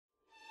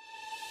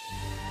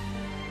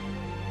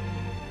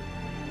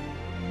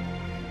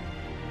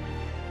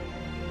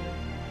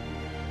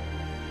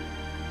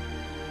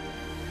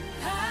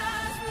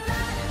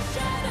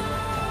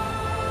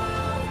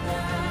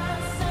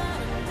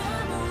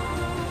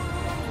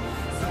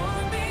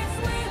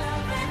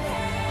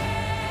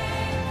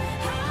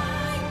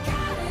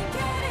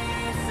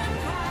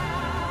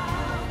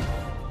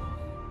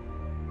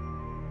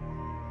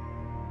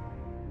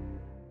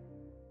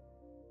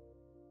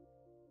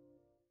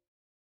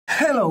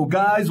Hello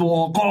guys,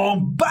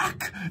 welcome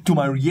back to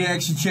my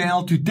reaction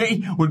channel.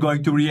 Today we're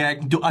going to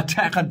react to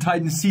Attack on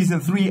Titan Season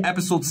 3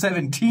 Episode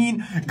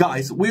 17.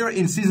 Guys, we're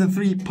in Season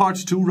 3 Part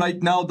 2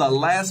 right now. The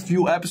last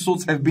few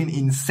episodes have been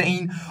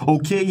insane,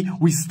 okay?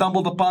 We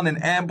stumbled upon an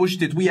ambush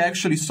that we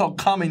actually saw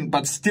coming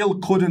but still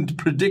couldn't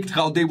predict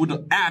how they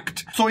would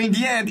act. So in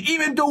the end,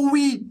 even though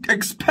we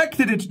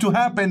expected it to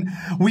happen,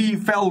 we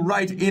fell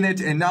right in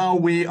it, and now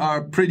we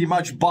are pretty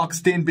much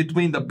boxed in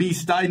between the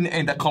Beast Titan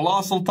and the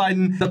Colossal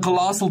Titan. The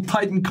Colossal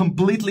Titan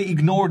completely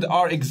ignored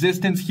our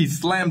existence. He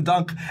slam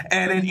dunk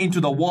Eren into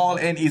the wall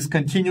and is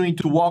continuing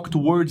to walk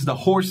towards the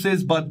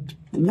horses, but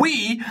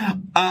we,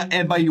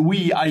 and by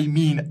we I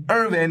mean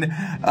Irvin,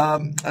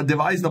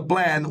 devised a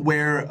plan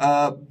where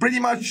pretty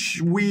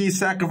much we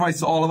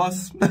sacrifice all of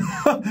us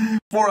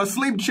for a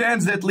slim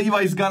chance that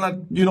Levi is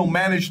gonna,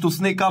 manage to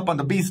sneak up on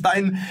the Beast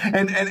Titan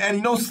and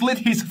slit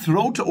his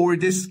throat, or in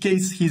this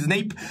case his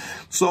nape.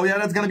 So yeah,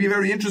 that's gonna be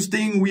very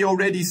interesting. We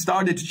already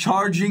started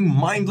charging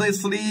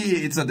mindlessly.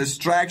 It's a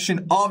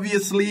distraction,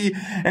 obviously.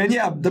 And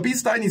yeah, the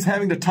Beast Titan is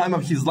having the time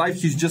of his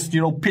life. He's just,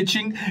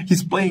 pitching.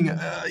 He's playing,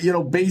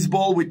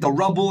 baseball with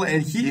the rubble,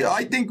 and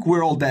I think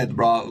we're all dead,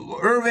 bro.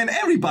 Irvin,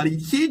 everybody,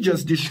 he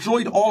just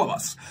destroyed all of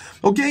us.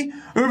 Okay?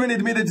 Irvin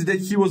admitted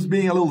that he was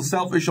being a little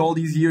selfish all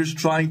these years,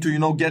 trying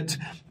to, get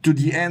to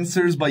the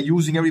answers by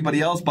using everybody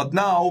else, but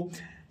now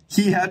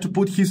he had to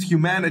put his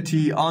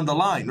humanity on the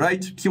line,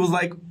 right? He was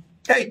like,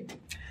 hey,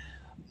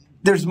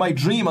 there's my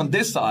dream on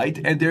this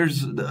side, and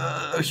there's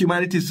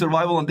humanity's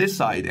survival on this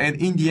side. And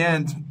in the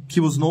end, he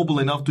was noble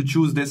enough to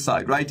choose this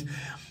side, right?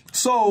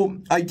 So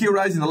I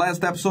theorized in the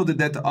last episode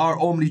that our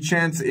only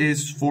chance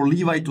is for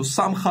Levi to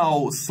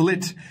somehow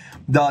slit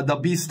the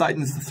Beast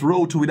Titan's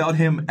throat without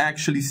him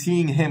actually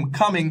seeing him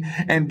coming,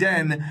 and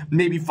then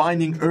maybe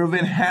finding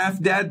Irvin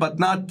half dead but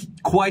not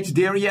quite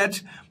there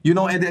yet,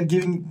 and then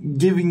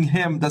giving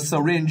him the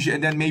syringe,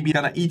 and then maybe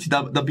gonna eat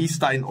the Beast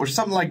Titan or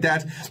something like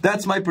that.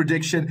 That's my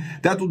prediction.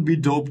 That would be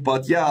dope.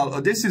 But yeah,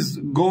 this is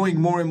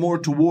going more and more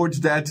towards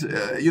that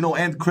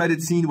end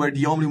credit scene where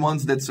the only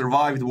ones that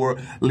survived were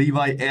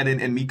Levi, Eren,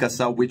 and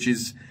Mikasa, which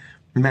is,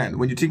 man,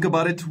 when you think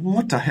about it,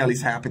 what the hell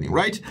is happening,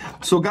 right?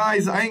 So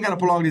guys, I ain't gonna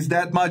prolong this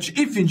that much.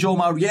 If you enjoy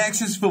my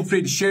reactions, feel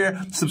free to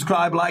share,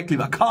 subscribe, like,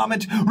 leave a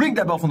comment, ring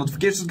that bell for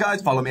notifications,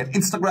 guys. Follow me on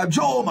Instagram,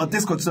 join my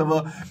Discord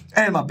server,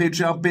 and my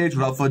Patreon page.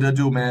 Without further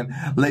ado, man,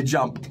 let's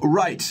jump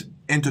right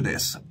into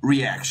this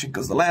reaction,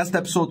 because the last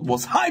episode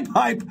was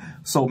hype.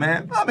 So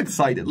man, I'm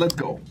excited. Let's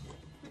go.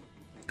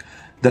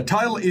 The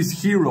title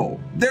is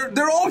Hero.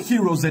 They're all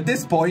heroes at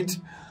this point.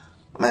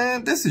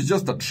 Man, this is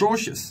just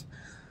atrocious.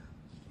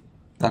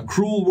 A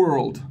cruel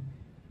world.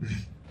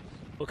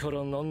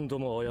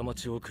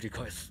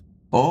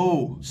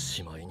 Oh.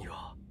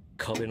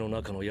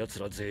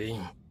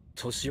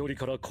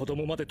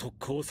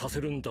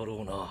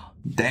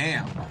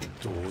 Damn.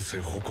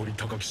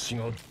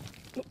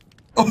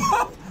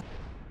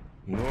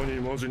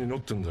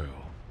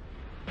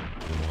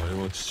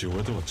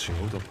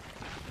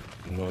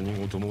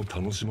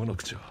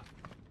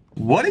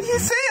 What did he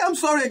say? I'm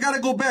sorry, I gotta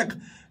go back.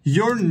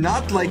 You're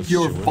not like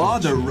your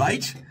father,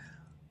 right?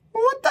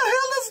 What the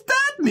hell does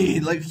that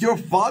mean? Like, your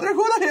father?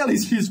 Who the hell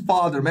is his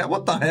father, man?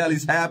 What the hell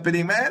is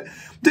happening, man?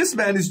 This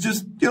man is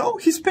just,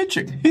 he's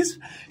pitching. He's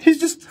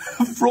just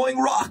throwing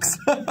rocks.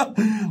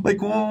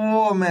 Like,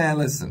 oh, man,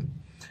 listen.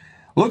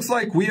 Looks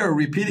like we are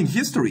repeating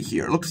history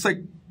here. Looks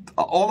like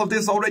all of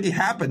this already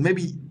happened.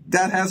 Maybe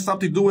that has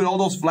something to do with all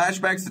those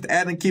flashbacks that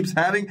Eren keeps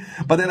having.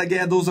 But then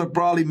again, those are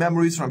probably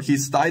memories from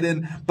his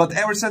Titan. But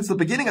ever since the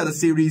beginning of the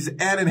series,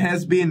 Eren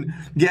has been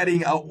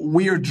getting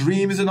weird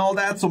dreams and all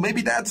that. So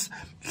maybe that's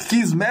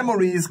his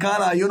memories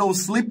kind of,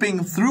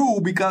 slipping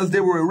through because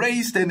they were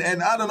erased. And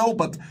I don't know,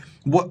 but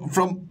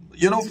from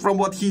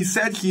what he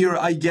said here,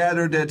 I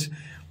gather that,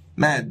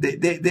 man,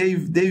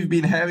 they've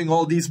been having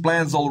all these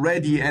plans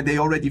already, and they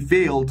already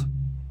failed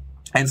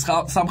and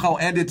somehow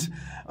ended,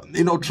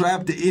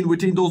 trapped in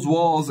within those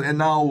walls, and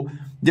now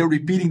they're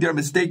repeating their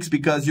mistakes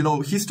because,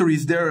 history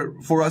is there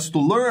for us to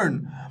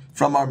learn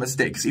from our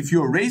mistakes. If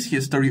you erase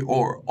history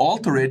or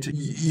alter it,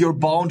 you're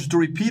bound to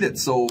repeat it,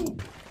 so...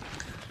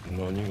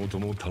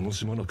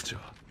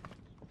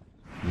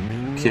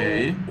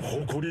 Okay.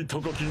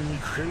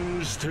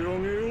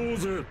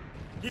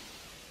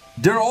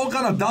 They're all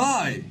gonna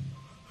die!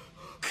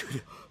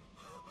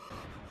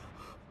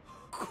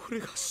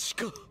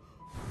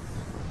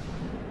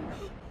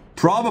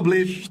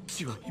 Probably.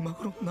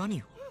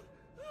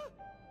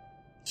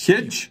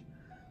 Hitch?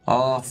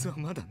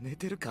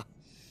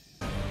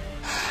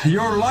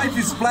 Your life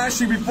is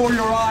flashing before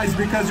your eyes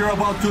because you're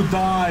about to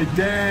die.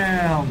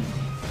 Damn.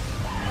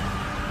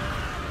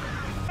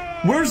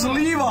 Where's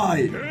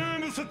Levi?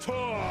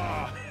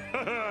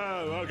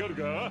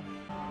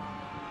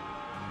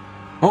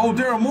 Oh,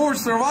 there are more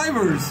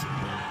survivors.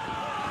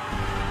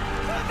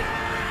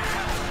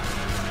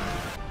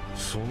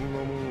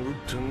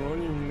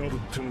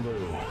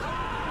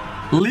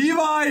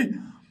 Levi!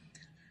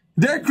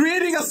 They're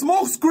creating a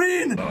smoke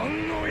screen!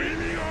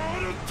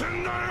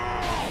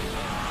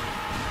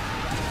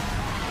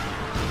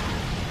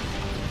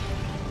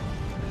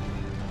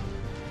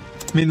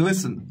 I mean,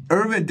 listen,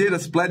 Irvin did a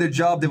splendid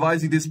job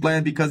devising this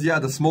plan because, yeah,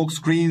 the smoke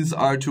screens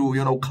are to,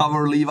 you know,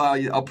 cover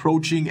Levi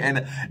approaching,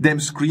 and them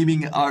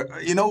screaming are,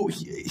 you know,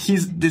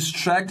 he's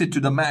distracted to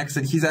the max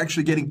and he's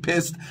actually getting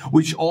pissed,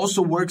 which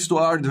also works to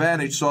our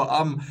advantage. So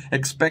I'm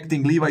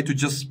expecting Levi to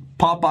just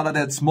pop out of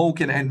that smoke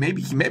and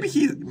maybe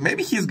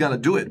he's gonna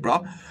do it,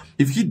 bro.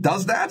 If he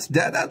does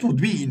that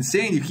would be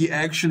insane if he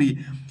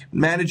actually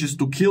manages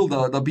to kill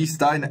the Beast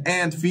Titan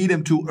and feed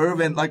him to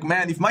Irvin. Like,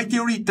 man, if my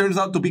theory turns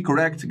out to be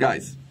correct,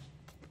 guys,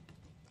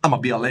 I'm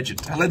gonna be a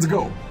legend. Let's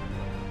go.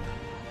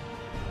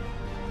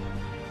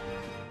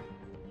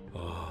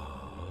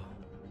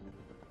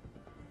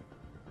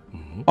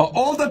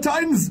 All the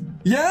Titans?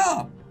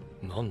 Yeah.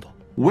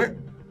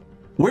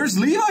 Where's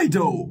Levi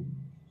though?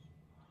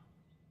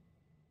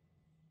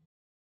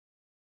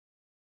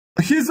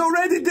 He's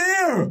already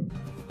there.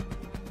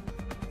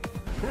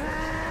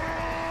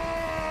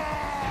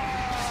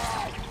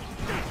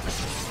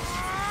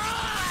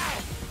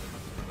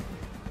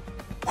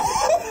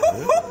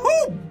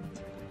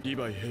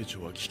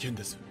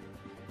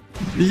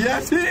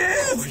 Yes, he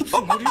is!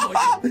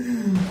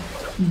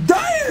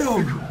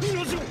 Damn!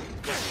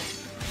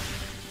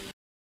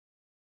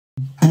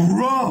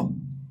 Bro!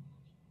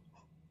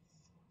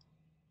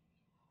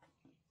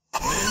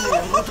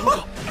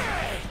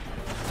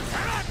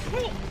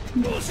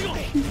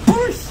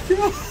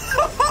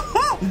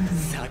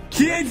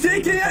 He ain't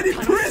taking any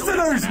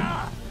prisoners!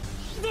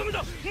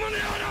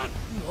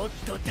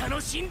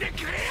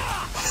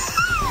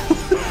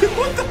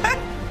 What the heck?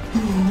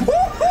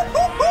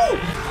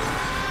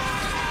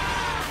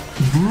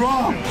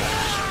 Bro!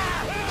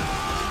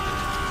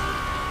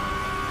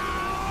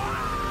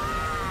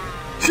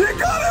 She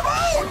got him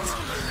out!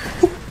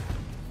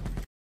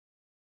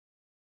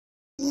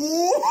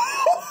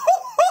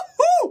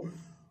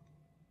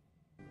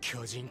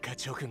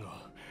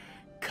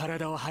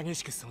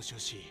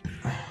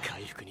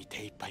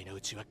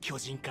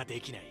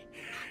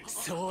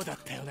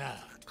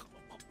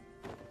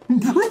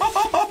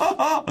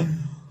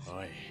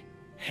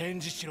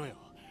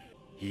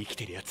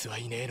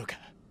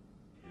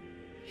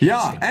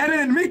 Yeah,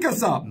 Eren and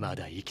Mikasa!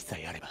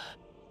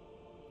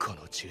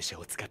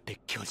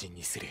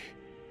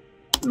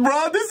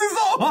 Bro, this is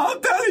all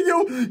I'm telling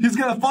you! He's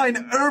gonna find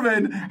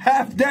Irvin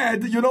half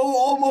dead, you know,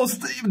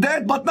 almost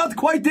dead, but not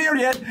quite there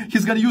yet.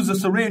 He's gonna use a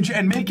syringe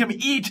and make him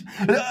eat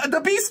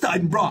the Beast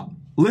Titan, bro.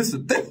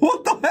 Listen,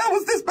 what the hell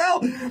was this, pal?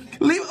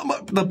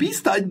 The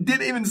Beast Titan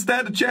didn't even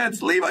stand a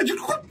chance. Levi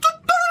just...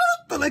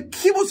 Like,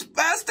 he was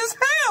fast as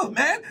hell,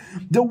 man.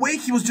 The way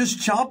he was just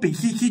chopping,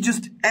 he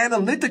just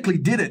analytically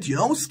did it, you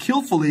know,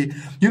 skillfully.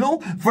 You know,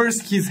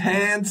 first his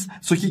hands,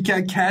 so he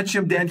can't catch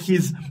him, then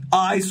his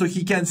eyes, so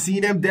he can't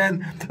see them,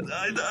 then,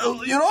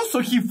 you know,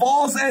 so he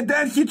falls, and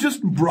then he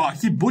just,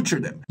 he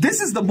butchered him. This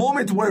is the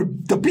moment where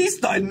the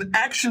Beast Titan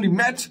actually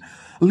met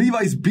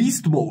Levi's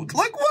beast mode.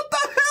 Like, what the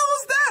hell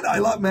is that? I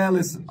love, man,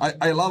 listen,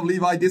 I love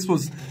Levi. This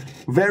was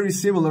very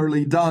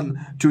similarly done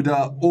to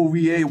the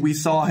OVA we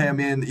saw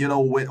him in, you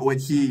know, when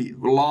he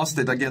lost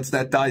it against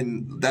that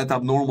Titan, that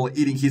abnormal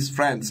eating his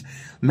friends.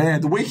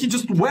 Man, the way he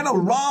just went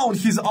around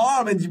his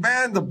arm, and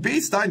man, the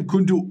Beast Titan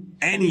couldn't do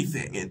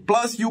anything. And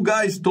plus, you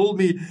guys told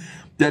me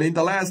that in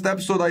the last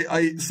episode,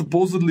 I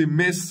supposedly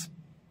missed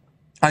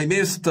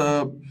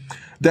that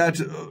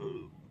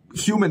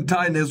human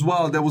Titan as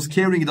well that was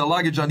carrying the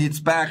luggage on its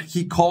back.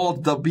 He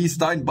called the Beast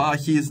Titan by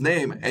his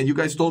name, and you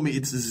guys told me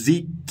it's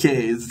Zeke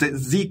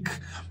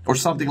or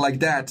something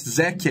like that.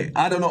 Zeke.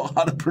 I don't know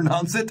how to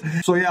pronounce it.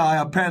 So yeah, I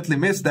apparently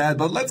missed that,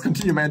 but let's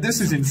continue, man. This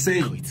is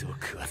insane.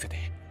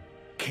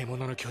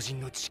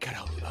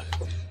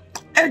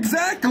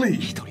 Exactly!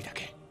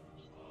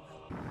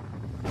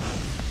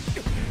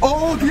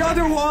 Oh, the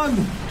other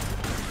one!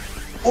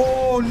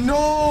 Oh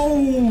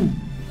no!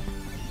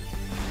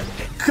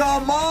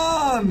 Come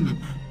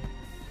on!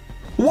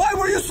 Why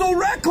were you so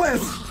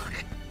reckless?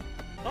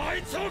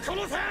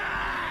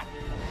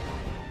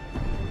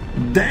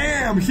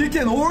 Damn, he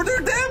can order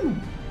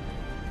them?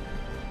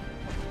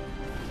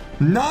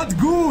 Not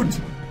good.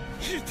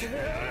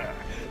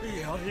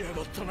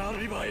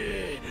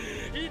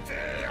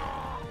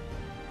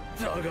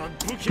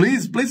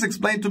 Please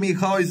explain to me,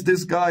 how is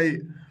this guy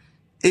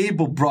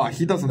able, bro?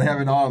 He doesn't have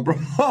an arm, bro.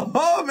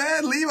 Oh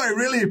man, Levi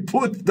really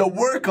put the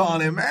work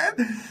on him,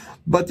 man.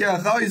 But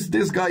yeah, how is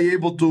this guy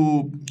able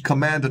to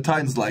command the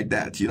Titans like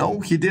that? You know,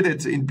 he did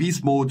it in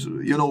beast mode,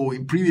 you know,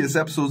 in previous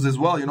episodes as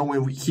well. You know,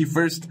 when he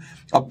first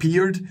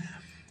appeared,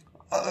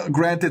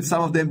 granted,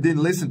 some of them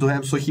didn't listen to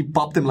him, so he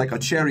popped them like a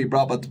cherry,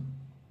 bro. But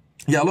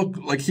yeah, look,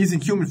 like he's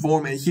in human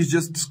form and he's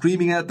just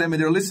screaming at them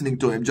and they're listening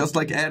to him, just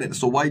like Eren.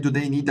 So why do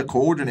they need the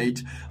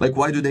coordinate? Like,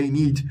 why do they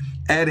need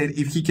Eren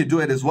if he can do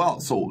it as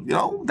well? So, you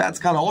know, that's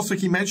kind of also,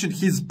 he mentioned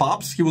his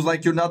pops. He was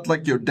like, you're not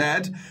like your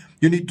dad.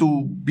 You need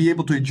to be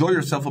able to enjoy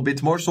yourself a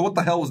bit more. So what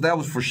the hell was that?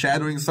 Was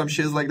foreshadowing some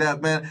shit like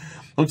that, man.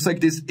 Looks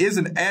like this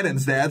isn't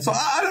Eden's dad. So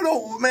I don't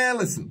know, man.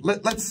 Listen,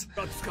 let's...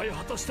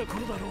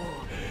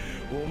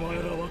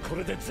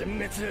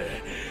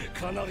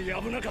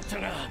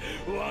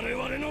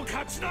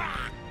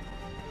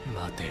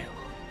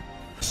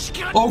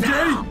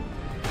 Okay!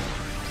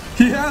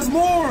 He has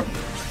more!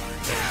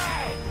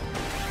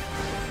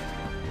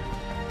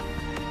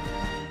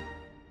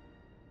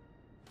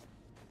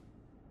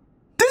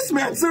 This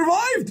man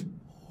survived!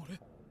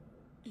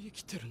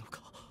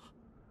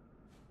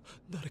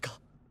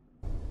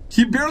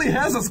 He barely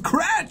has a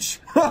scratch!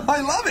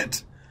 I love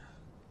it!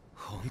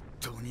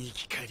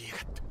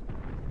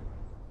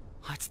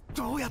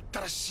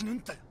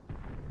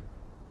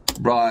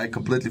 Bro, I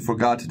completely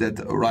forgot that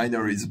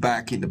Reiner is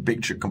back in the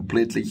picture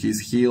completely.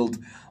 He's healed.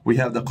 We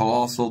have the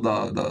Colossal,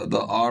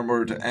 the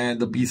Armored,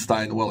 and the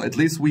Beastine. Well, at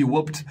least we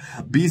whooped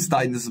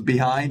Beastine's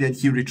behind and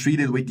he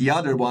retreated with the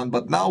other one.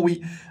 But now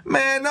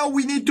now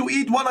we need to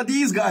eat one of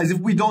these guys if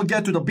we don't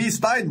get to the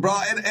Beastine, bro.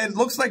 And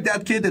looks like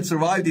that kid that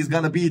survived is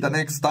gonna be the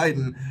next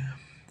Titan.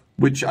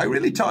 Which I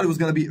really thought it was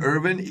gonna be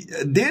Irvin.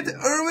 Did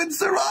Irvin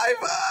survive?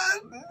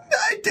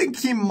 I think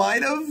he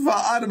might have.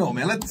 I don't know,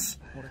 man. Let's...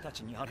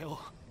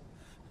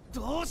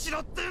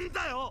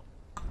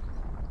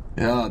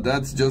 Yeah,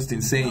 that's just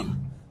insane.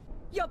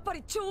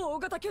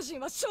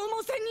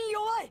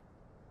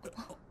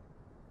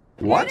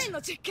 What?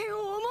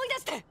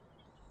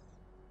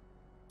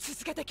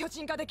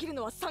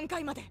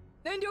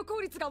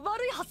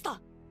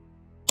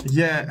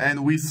 Yeah,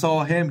 and we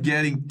saw him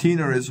getting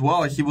thinner as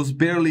well. He was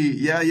barely...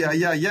 Yeah.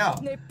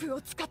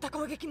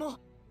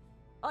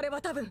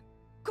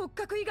 骨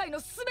格以外の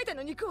すべて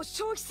の肉を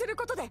消費する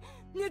ことで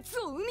熱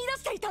を生み出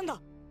していたん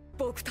だ。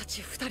僕た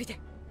ち二人で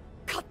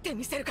勝って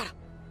みせるから。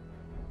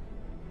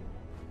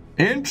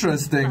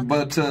Interesting,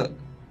 but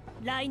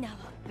ライナーは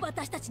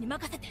私たちに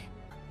任せて。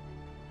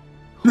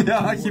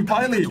Yeah, he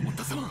finally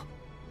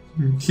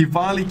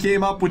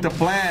came up with a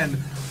plan.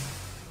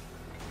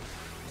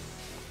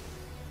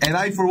 And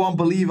I, for one,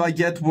 believe I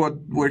get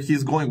where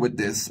he's going with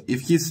this.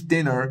 If he's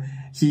thinner,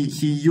 he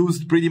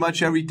used pretty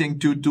much everything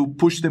to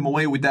push them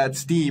away with that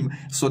steam.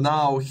 So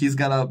now he's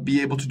gonna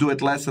be able to do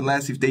it less and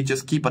less if they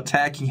just keep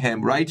attacking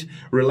him, right?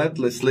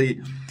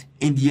 Relentlessly.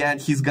 In the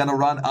end, he's gonna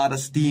run out of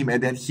steam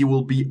and then he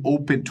will be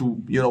open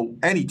to, you know,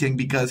 anything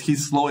because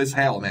he's slow as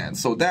hell, man.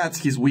 So that's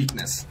his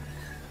weakness.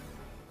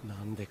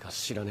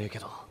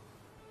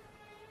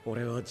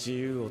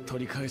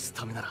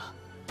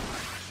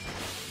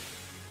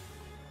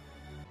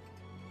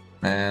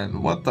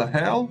 Man, what the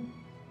hell?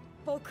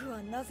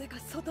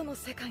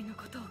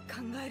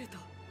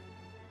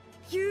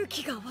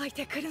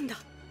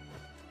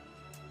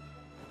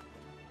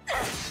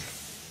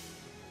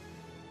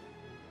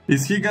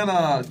 Is he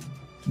gonna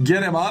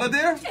get him out of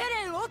there?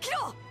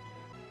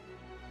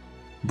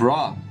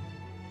 Bruh.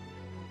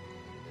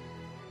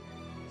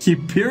 He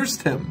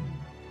pierced him.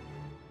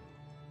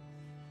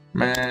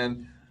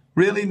 Man.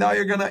 Really? Now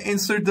you're gonna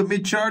insert the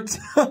mid charts?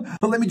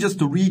 Let me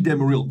just read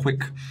them real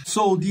quick.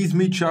 So these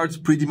mid charts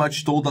pretty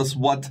much told us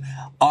what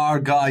our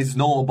guys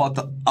know about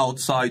the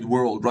outside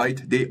world,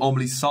 right? They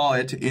only saw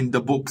it in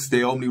the books.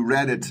 They only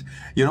read it,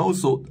 you know?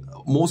 So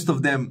most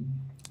of them,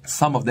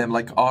 some of them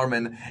like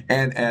Armin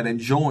and Eren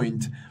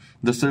joined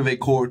the Survey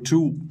Corps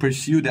to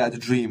pursue that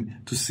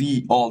dream, to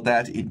see all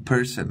that in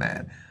person,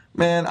 man.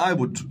 Man,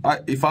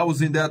 if I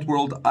was in that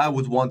world, I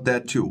would want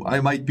that too.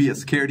 I might be a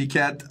scaredy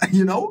cat,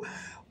 you know?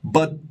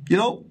 But, you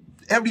know,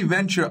 every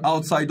venture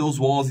outside those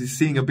walls is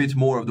seeing a bit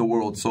more of the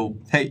world. So,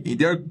 hey, in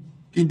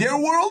their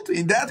world,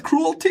 in that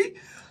cruelty,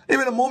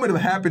 even a moment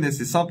of happiness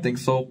is something.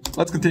 So,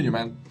 let's continue,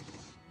 man.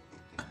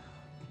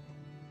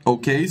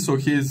 Okay, so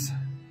his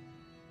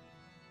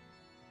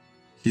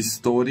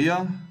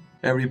Historia,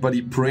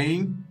 everybody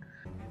praying.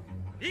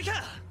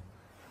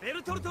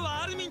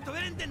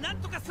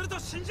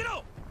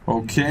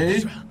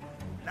 Okay.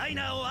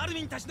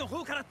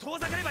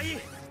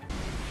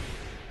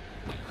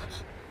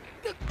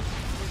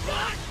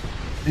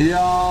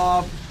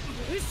 Yeah,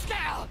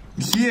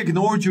 he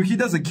ignored you. He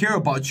doesn't care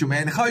about you,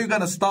 man. How are you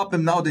gonna stop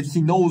him now that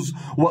he knows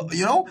what,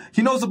 you know?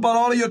 He knows about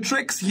all of your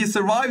tricks. He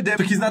survived them,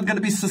 so he's not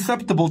gonna be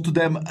susceptible to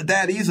them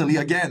that easily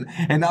again.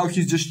 And now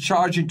he's just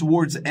charging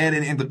towards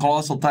Eren and the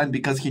Colossal Titan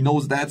because he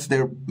knows that's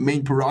their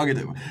main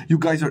prerogative. You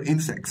guys are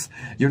insects.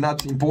 You're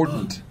not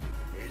important.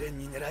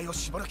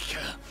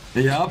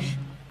 Yup.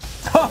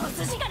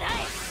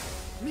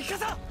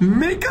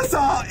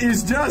 Mikasa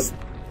is just...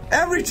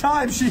 Every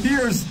time she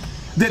hears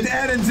that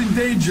Eren's in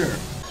danger.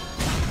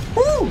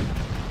 Woo!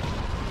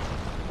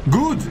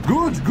 Good,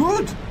 good,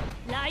 good.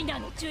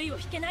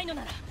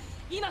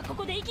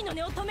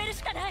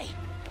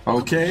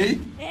 Okay.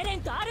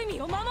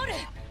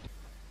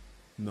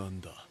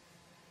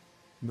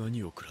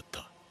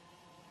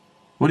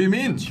 What do you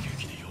mean?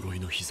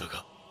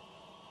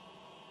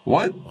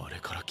 What?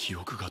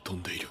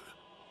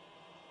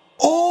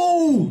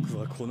 Oh!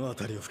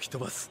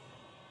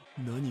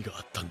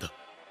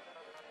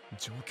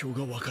 状況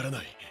がわから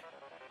ない。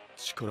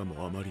力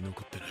もあまり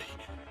残ってない。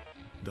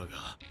だが、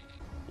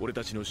俺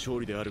たちの勝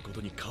利であること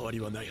に変わ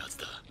りはないはず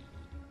だ。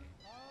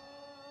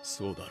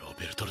そうだろう、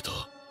ベルトルト。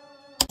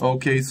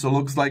Okay, so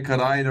looks like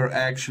Reiner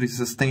actually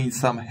sustained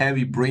some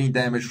heavy brain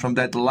damage from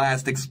that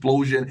last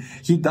explosion.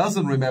 He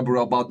doesn't remember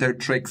about their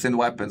tricks and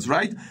weapons,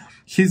 right?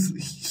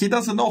 He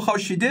doesn't know how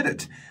she did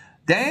it.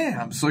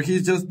 Damn. So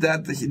he's just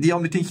that. The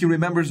only thing he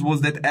remembers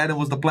was that Eren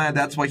was the plan.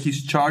 That's why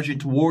he's charging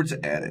towards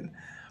Eren.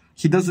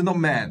 He doesn't know,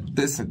 man.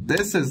 This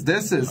is.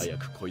 早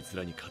くこいつ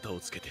らに肩を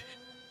つけて、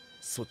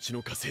そっち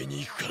の火星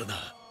に行くから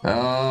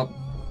な。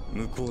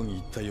向こうに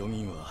行った4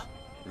人は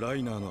ラ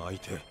イナーの相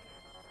手。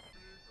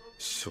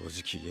正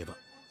直言えば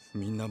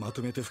みんなま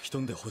とめて吹き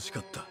飛んで欲しか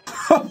った。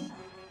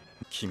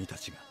君た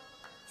ちが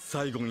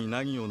最後に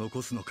何を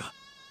残すのか。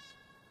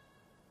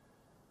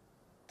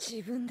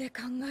自分で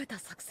考えた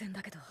作戦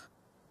だけど、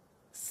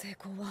成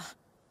功は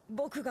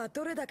僕が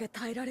どれだけ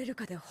耐えられる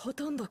かでほ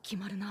とんど決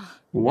まるな。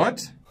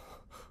What?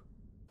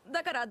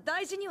 だから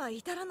大事には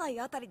至らない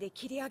あたりで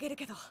切り上げる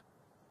けど、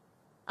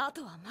あ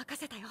とは任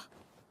せたよ。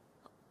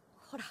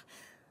ほら、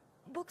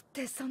僕っ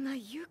てそんな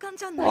勇敢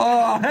じゃない。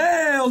Oh,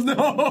 hell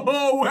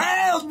no!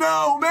 Hell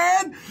no,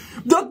 man!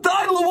 The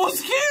title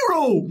was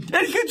hero!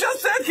 And he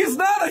just said he's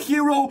not a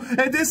hero!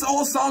 And this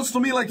all sounds to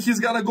me like he's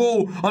gonna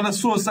go on a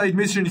suicide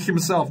mission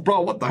himself.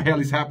 Bro, what the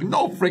hell is happening?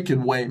 No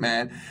freaking way,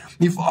 man.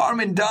 If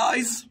Armin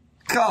dies...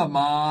 Come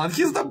on,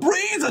 he's the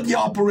brains of the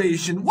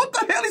operation. What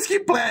the hell is he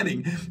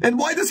planning? And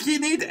why does he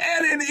need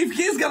Eren if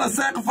he's gonna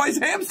sacrifice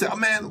himself?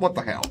 Man, what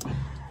the hell?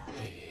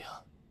 い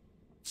や、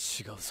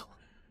違うぞ。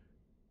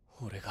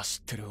俺が知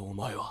ってるお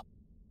前は。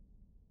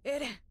エ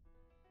レン、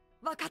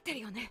分かって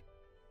るよね。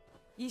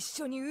一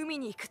緒に海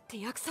に行くって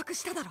約束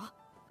しただろ。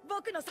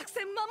僕の作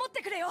戦守っ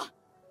てくれよ。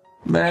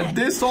Man,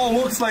 this all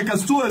looks like a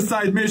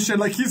suicide mission,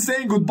 like he's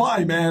saying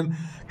goodbye, man.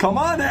 Come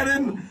on,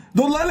 Eren,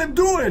 don't let him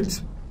do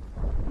it.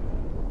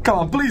 Come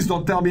on, please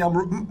don't tell me I'm...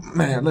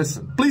 Man,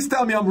 listen. Please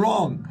tell me I'm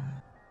wrong.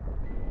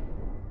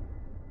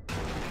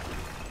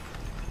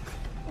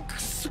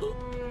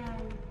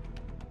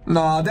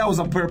 Nah, that was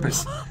on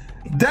purpose.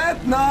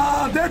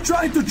 Nah, they're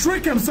trying to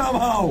trick him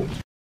somehow.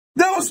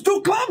 That was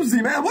too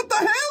clumsy, man. What the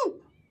hell?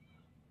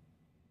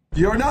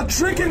 You're not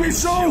tricking me,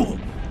 so...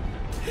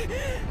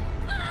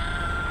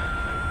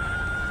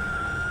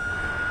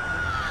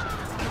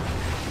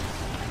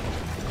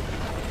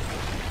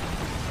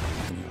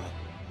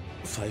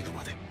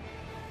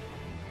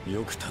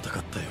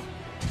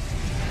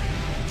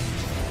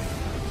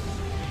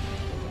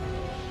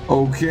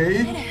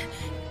 Okay.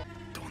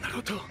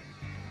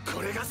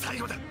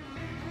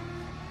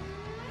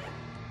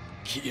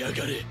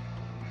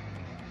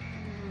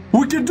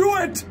 We can do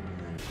it!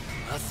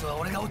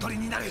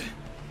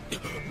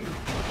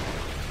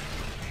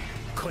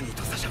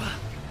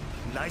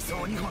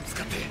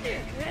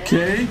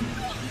 Okay.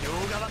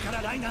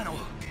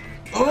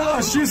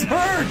 Oh, she's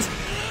hurt!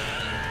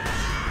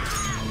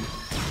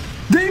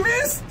 They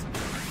missed!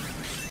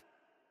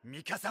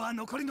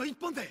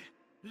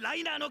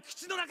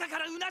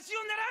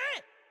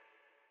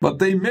 But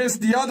they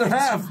missed the other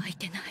half.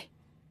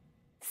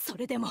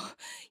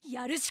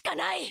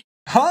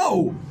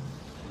 How?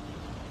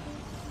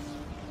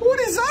 What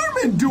is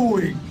Armin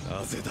doing?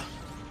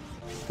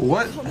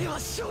 What?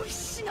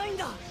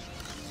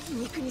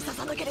 肉に刺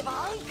さなければ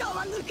アンカー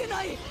は抜け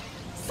ない。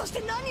そし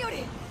て何より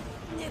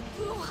熱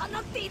風を放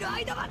っている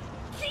間は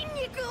筋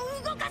肉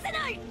を動かせ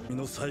ない。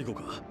の最後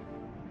か。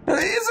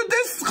Isn't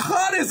this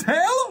hot as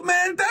hell,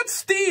 man? That's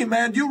steam,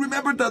 man. You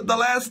remember the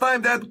last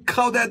time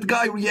how that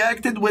guy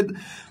reacted when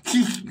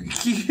he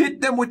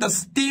hit them with the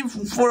steam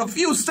for a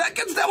few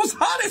seconds? That was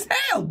hot as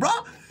hell, bro.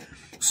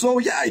 So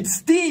yeah, it's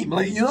steam,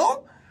 like, you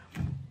know.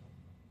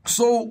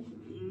 So.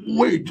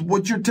 Wait,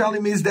 what you're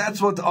telling me is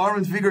that's what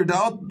Armin figured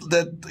out,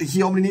 that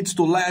he only needs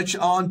to latch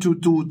on to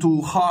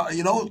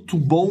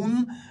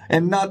bone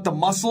and not the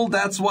muscle.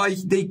 That's why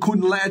they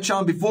couldn't latch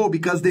on before,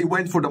 because they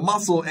went for the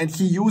muscle, and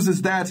he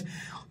uses that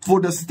for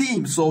the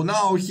steam. So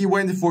now he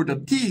went for the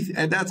teeth,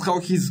 and that's how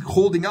he's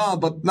holding on.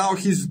 But now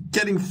he's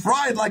getting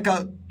fried like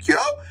a,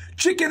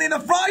 chicken in a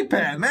fry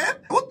pan, man.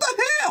 What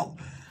the hell?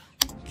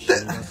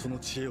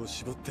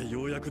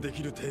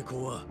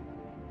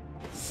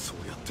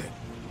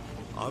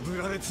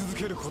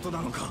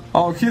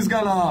 Oh, he's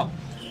gonna...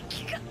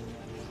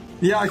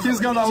 Yeah, he's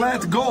gonna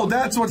let go.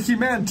 That's what he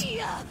meant.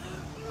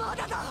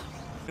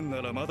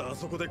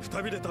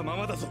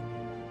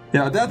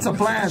 Yeah, that's a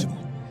plan.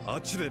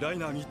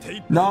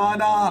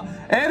 Nah.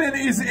 Eren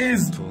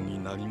is...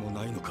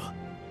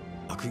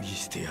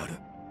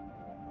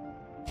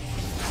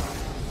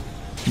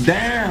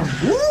 Damn.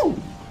 Woo!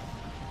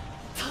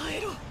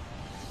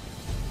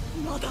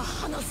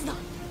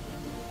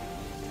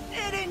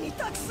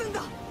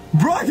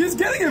 Bro, he's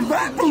getting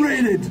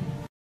evaporated!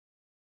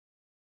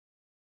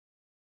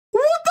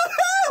 What the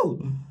hell?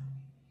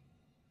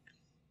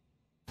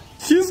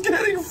 He's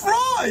getting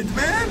fried,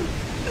 man!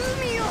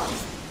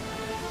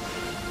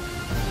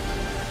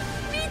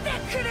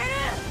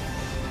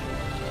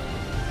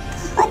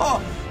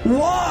 Bro,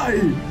 why?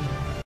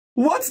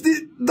 What's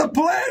the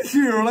plan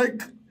here?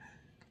 Like,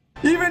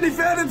 even if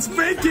Eren's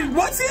faking,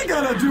 what's he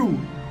gonna do?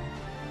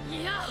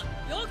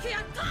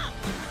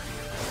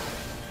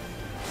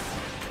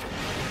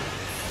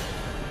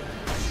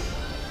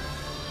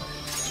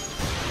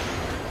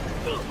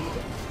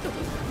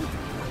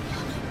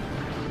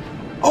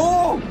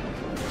 Oh!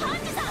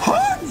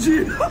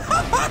 Hanji!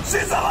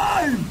 She's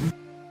alive!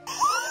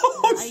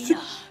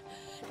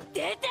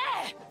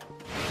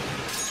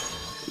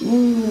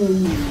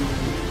 Ooh.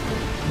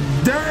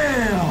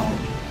 Damn!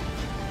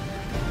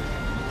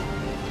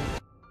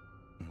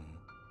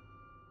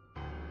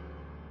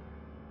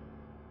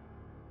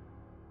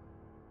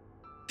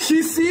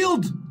 He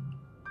sealed!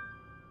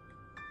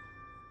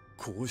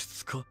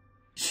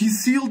 He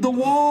sealed the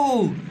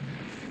wall!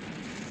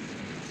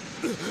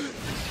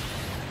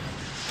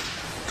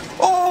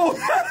 Oh!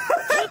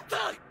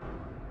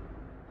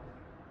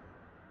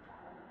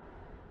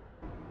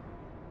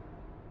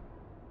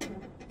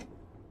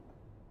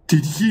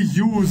 Did he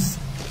use...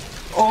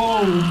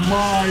 Oh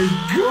my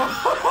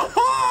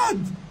god!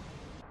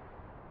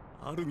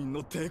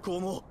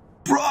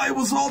 Bro, it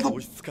was all the...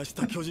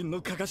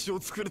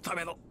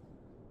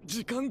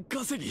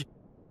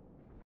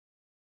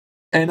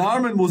 And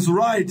Armin was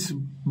right,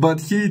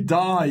 but he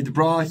died,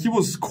 bruh. He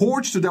was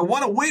scorched to death.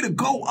 What a way to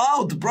go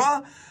out,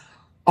 bruh.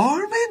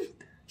 Armin?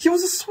 He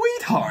was a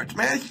sweetheart,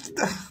 man.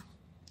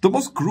 The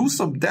most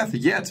gruesome death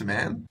yet,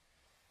 man.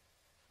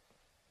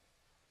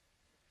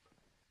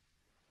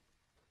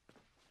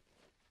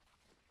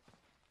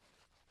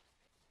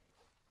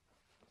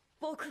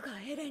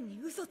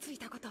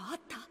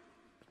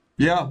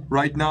 Yeah,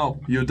 right now,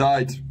 you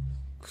died.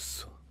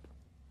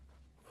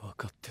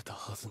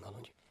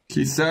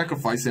 He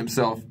sacrificed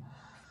himself.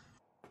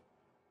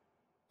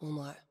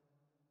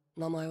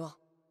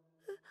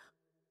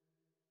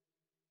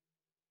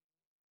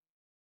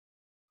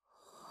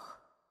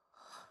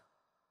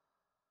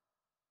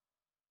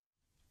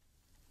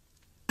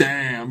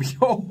 Damn,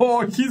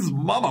 yo, he's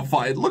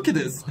mummified. Look at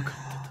this.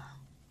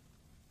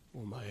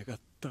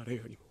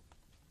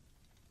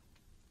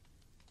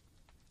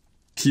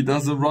 He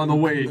doesn't run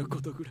away.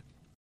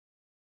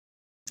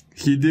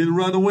 He didn't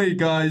run away,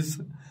 guys.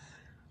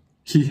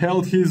 He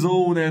held his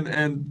own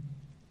and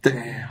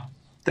damn,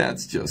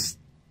 that's just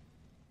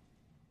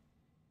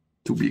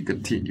to be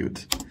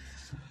continued.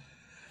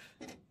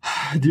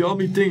 The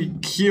only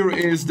thing here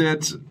is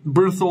that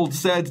Berthold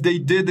said they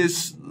did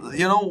this,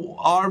 you know,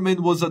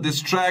 Armin was a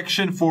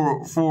distraction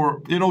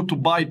for you know, to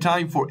buy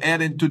time for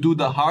Eren to do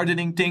the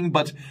hardening thing,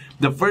 but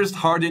the first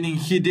hardening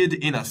he did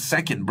in a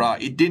second,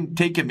 bruh. It didn't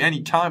take him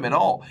any time at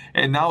all.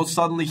 And now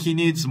suddenly he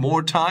needs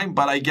more time,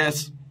 but I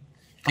guess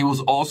it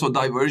was also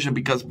diversion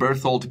because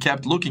Berthold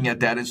kept looking at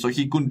that, and so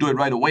he couldn't do it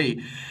right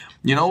away,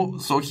 you know?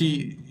 So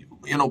he,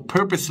 you know,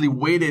 purposely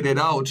waited it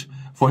out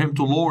for him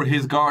to lower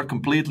his guard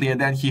completely,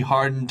 and then he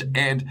hardened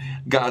and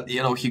got,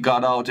 you know, he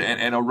got out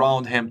and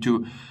around him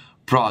to,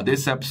 bruh,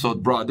 this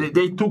episode, bruh,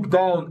 they took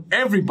down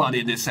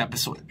everybody in this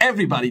episode.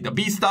 Everybody, the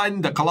Beast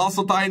Titan, the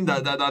Colossal Titan,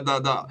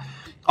 the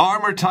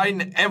Armor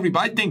Titan,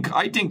 everybody.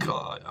 I think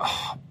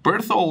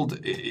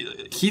Berthold,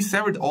 he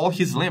severed all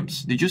his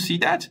limbs. Did you see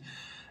that?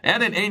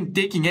 Eren ain't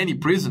taking any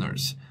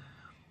prisoners.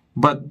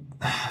 But,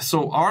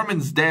 so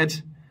Armin's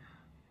dead.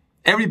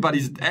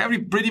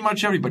 Pretty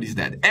much everybody's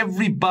dead.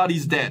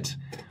 Everybody's dead.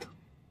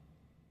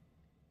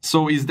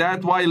 So is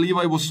that why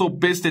Levi was so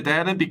pissed at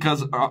Eren?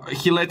 Because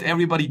he let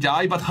everybody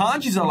die? But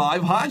Hanji's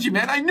alive. Hanji,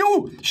 man, I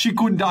knew she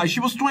couldn't die. She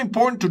was too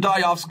important to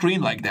die off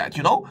screen like that,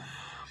 you know?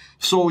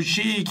 So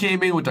she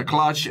came in with a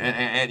clutch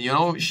and you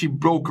know, she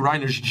broke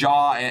Reiner's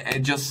jaw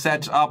and just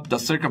set up the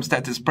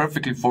circumstances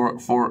perfectly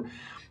for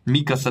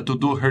Mikasa to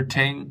do her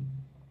thing.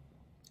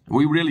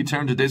 We really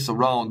turned this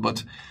around,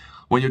 but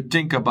when you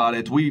think about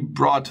it, we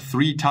brought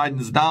 3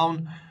 Titans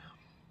down,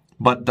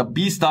 but the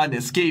Beast Titan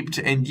escaped,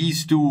 and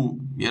these two,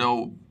 you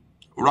know,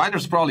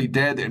 Reiner's probably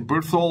dead, and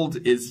Berthold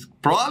is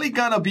probably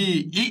gonna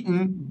be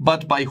eaten,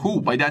 but by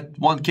who? By that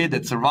one kid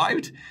that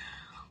survived?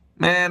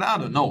 Man, I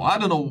don't know. I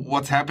don't know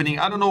what's happening.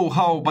 I don't know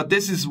how, but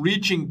this is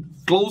reaching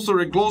closer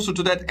and closer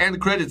to that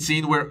end credit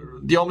scene where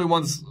the only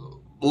ones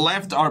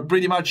left are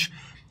pretty much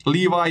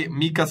Levi,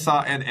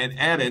 Mikasa, and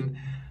Eren.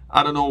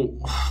 I don't know,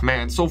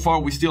 man. So far,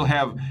 we still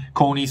have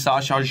Koni,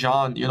 Sasha,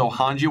 Jean, you know,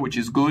 Hanji, which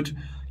is good.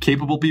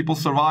 Capable people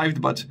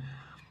survived, but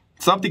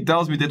something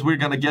tells me that we're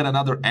gonna get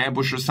another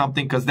ambush or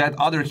something, because that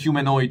other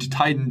humanoid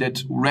Titan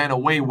that ran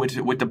away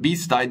with the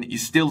Beast Titan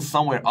is still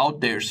somewhere out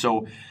there.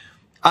 So,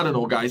 I don't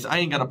know, guys. I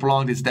ain't gonna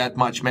prolong this that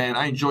much, man.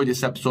 I enjoyed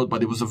this episode,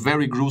 but it was a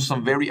very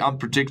gruesome, very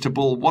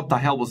unpredictable. What the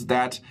hell was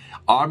that?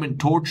 Armin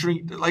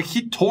torturing, like,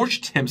 he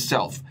torched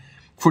himself.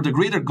 For the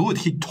greater good,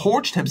 he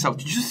torched himself.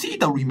 Did you see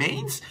the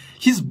remains?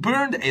 He's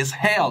burned as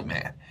hell,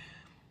 man.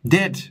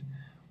 Dead.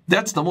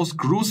 That's the most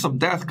gruesome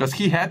death, because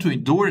he had to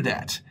endure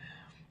that.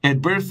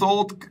 And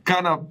Berthold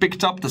kind of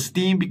picked up the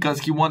steam because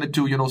he wanted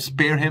to, you know,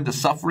 spare him the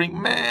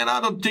suffering. Man, I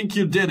don't think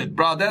you did it,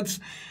 bro. That's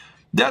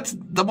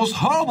the most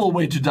horrible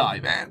way to die,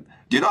 man.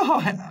 Do you know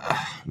how...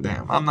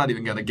 damn, I'm not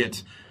even gonna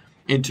get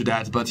into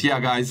that. But yeah,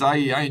 guys, I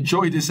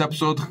enjoyed this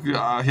episode.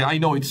 I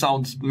know it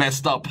sounds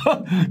messed up,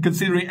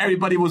 considering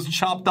everybody was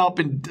chopped up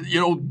and, you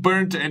know,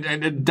 burnt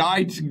and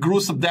died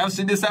gruesome deaths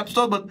in this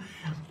episode. But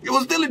it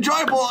was still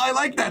enjoyable. I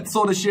like that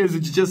sort of shit.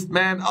 It's just,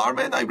 man,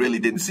 Armin, I really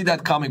didn't see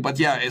that coming. But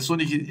yeah, as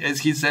soon as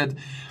he said,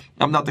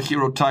 I'm not the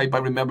hero type, I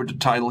remember the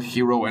title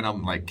hero, and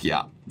I'm like,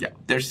 yeah,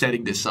 they're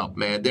setting this up,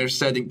 man. They're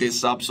setting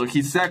this up. So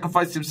he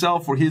sacrificed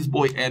himself for his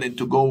boy Eren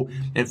to go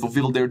and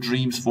fulfill their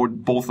dreams for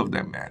both of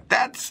them, man.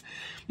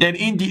 And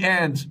in the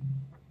end,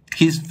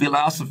 his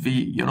philosophy,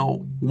 you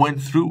know,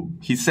 went through.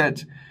 He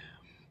said,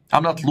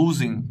 I'm not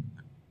losing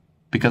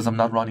because I'm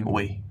not running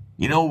away.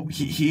 You know,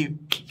 he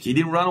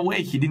didn't run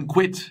away. He didn't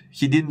quit.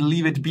 He didn't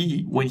leave it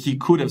be when he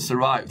could have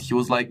survived. He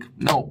was like,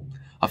 no,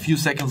 a few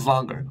seconds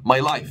longer. My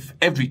life,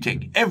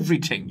 everything,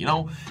 you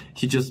know.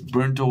 He just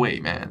burnt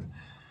away, man.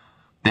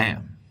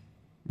 Damn.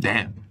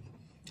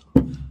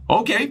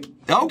 Okay.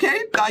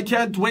 I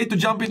can't wait to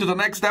jump into the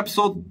next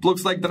episode.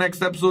 Looks like the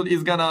next episode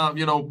is gonna,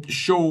 you know,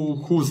 show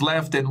who's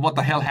left and what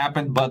the hell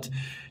happened. But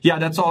yeah,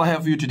 that's all I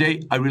have for you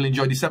today. I really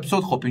enjoyed this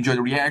episode. Hope you enjoyed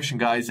the reaction,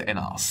 guys. And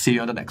I'll see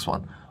you on the next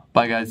one.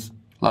 Bye, guys.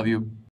 Love you.